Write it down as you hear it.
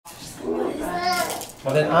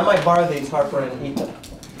Well, then I might borrow these, Harper, and eat them.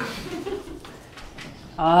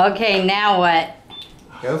 Okay, now what?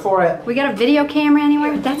 Go for it. We got a video camera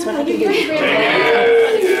anywhere? That's what I can do.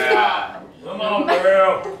 Yeah. Come on,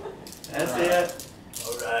 girl. That's it.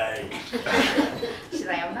 All right. She's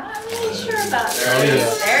like, I'm not really sure about that. Oh,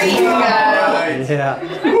 yeah. There you go. Right. Yeah.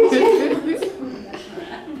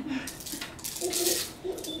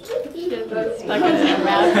 Stuck in her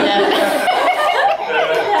mouth yet.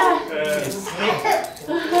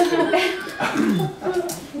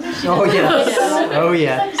 Oh, yes. Oh,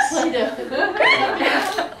 yes.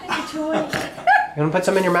 You want to put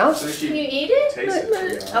some in your mouth? So she Can you eat it? tastes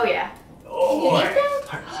it. Oh, yeah. Oh boy.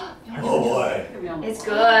 Oh boy. It's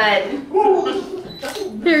good.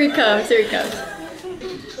 Here he comes, here he comes.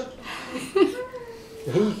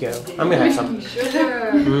 Here you go. I'm going to have some.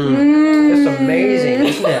 Sugar. It's amazing,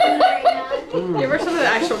 isn't it? Give her some of the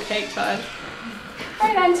actual cake, Todd.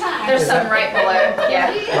 Right on time. There's some right below.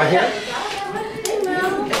 Yeah. Right here?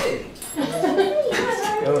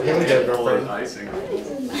 Oh, here we go, girlfriend. Icing.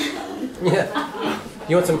 Yeah.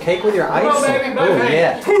 You want some cake with your ice? Come on, baby, Oh, baby.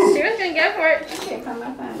 yeah. She was gonna go for it.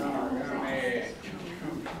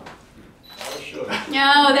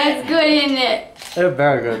 No, that's good, isn't it? They're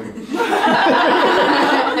very good.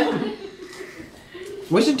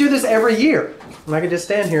 We should do this every year. And I could just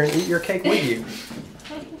stand here and eat your cake with you.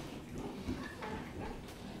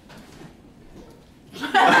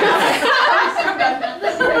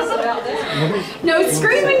 No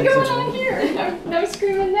screaming going on here. No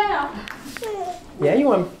screaming now. Yeah, you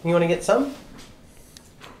want to get some?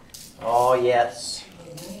 Oh, yes.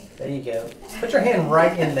 There you go. Put your hand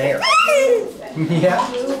right in there. Yeah.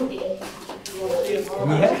 Yeah.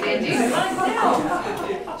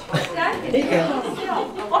 There you go.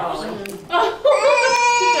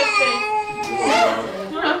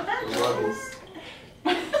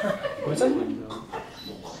 What's that?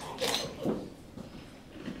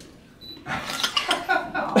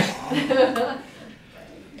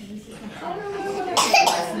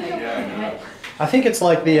 I think it's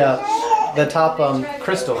like the top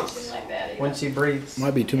crystals when she breathes.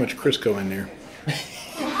 Might be too much Crisco in there.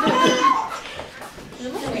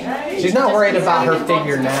 She's not worried about her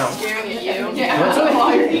figure now. What's up?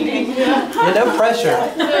 While you're eating. Yeah, no pressure.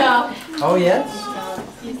 Yeah. Oh, yes?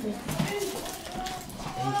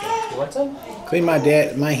 What's up? Clean my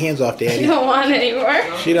hands off, She Daddy. don't want it anymore.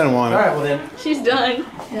 She doesn't want All it. right, well then. She's done.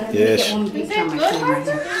 Yes. Is it good,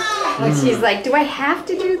 Harper? Like she's like, do I have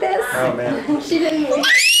to do this? Oh, man. She didn't.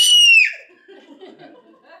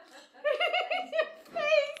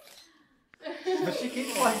 But she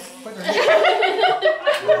keeps like putting her hand.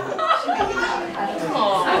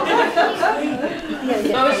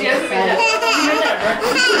 Oh, she has to be that.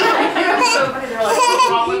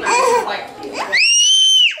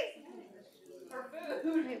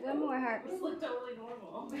 Wait, one more, Harper.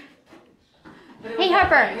 Hey,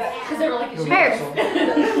 Harper. Harp.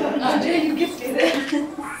 You can see that.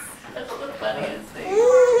 That's the funniest thing.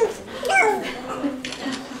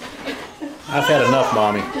 I've had enough,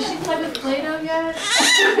 Mommy. Does she play with Play-Doh yet?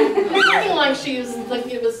 Looking like she was, like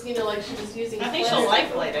it was, you know, like she was using. I think she'll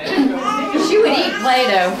like Play-Doh. She would eat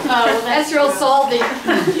Play-Doh. Oh, well, That's real salty.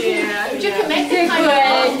 Yeah. But you can make Good. it kind of.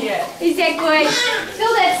 Is that good?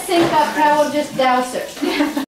 Fill that sink up, I will just douse it.